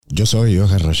Yo soy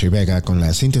Holyoke Media con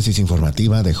la síntesis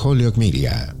informativa de Holyoke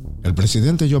Media. El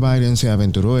presidente Joe Biden se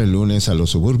aventuró el lunes a los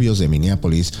suburbios de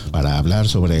Minneapolis para hablar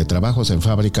sobre trabajos en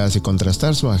fábricas y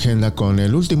contrastar su agenda con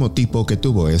el último tipo que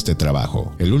tuvo este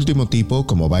trabajo. El último tipo,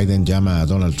 como Biden llama a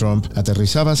Donald Trump,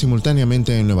 aterrizaba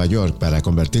simultáneamente en Nueva York para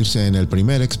convertirse en el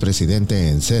primer expresidente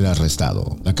en ser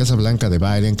arrestado. La Casa Blanca de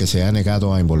Biden, que se ha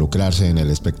negado a involucrarse en el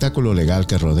espectáculo legal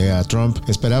que rodea a Trump,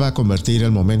 esperaba convertir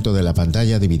el momento de la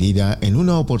pantalla dividida en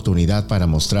una oportunidad para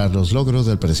mostrar los logros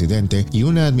del presidente y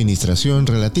una administración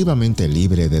relativamente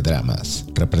libre de dramas.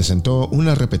 Representó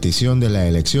una repetición de la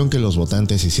elección que los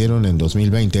votantes hicieron en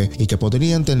 2020 y que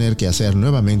podrían tener que hacer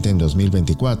nuevamente en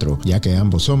 2024, ya que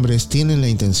ambos hombres tienen la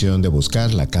intención de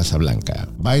buscar la Casa Blanca.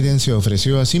 Biden se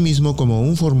ofreció a sí mismo como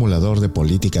un formulador de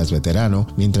políticas veterano,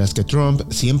 mientras que Trump,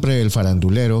 siempre el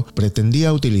farandulero,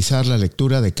 pretendía utilizar la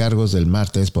lectura de cargos del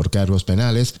martes por cargos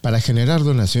penales para generar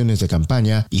donaciones de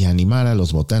campaña y animar a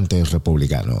los votantes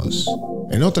republicanos.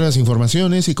 En otras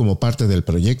informaciones y como parte del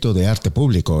proyecto de arte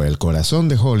público El Corazón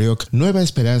de Holyoke, Nueva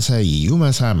Esperanza y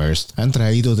Amherst han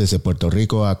traído desde Puerto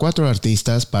Rico a 4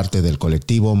 artistas parte del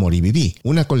Colectivo Moriviví,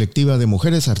 una colectiva de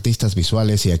mujeres artistas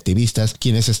visuales y activistas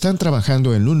quienes están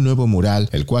trabajando en un nuevo mural,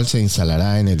 el cual se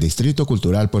instalará en el Distrito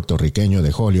Cultural Puertorriqueño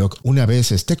de Holyoke una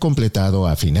vez esté completado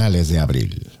a finales de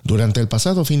abril. Durante el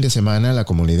pasado fin de semana, la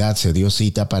comunidad se dio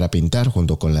cita para pintar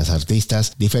junto con las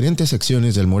artistas diferentes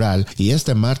secciones del mural y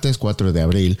este martes 4 de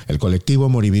abril, el Colectivo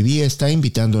Moriviví está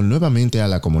invitando nuevamente a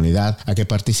la comunidad a que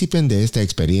participen de esta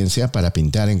experiencia para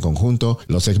pintar en conjunto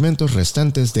los segmentos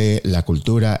restantes de La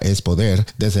Cultura es Poder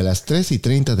desde las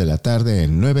 3:30 de la tarde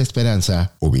en Nueva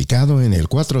Esperanza, ubicado en el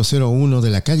 401 de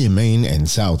la Calle Main en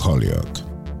South Holyoke.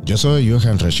 Yo soy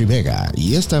Holyoke Media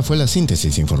y esta fue la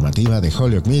síntesis informativa de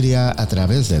Holyoke Media a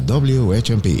través de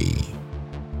WHMP.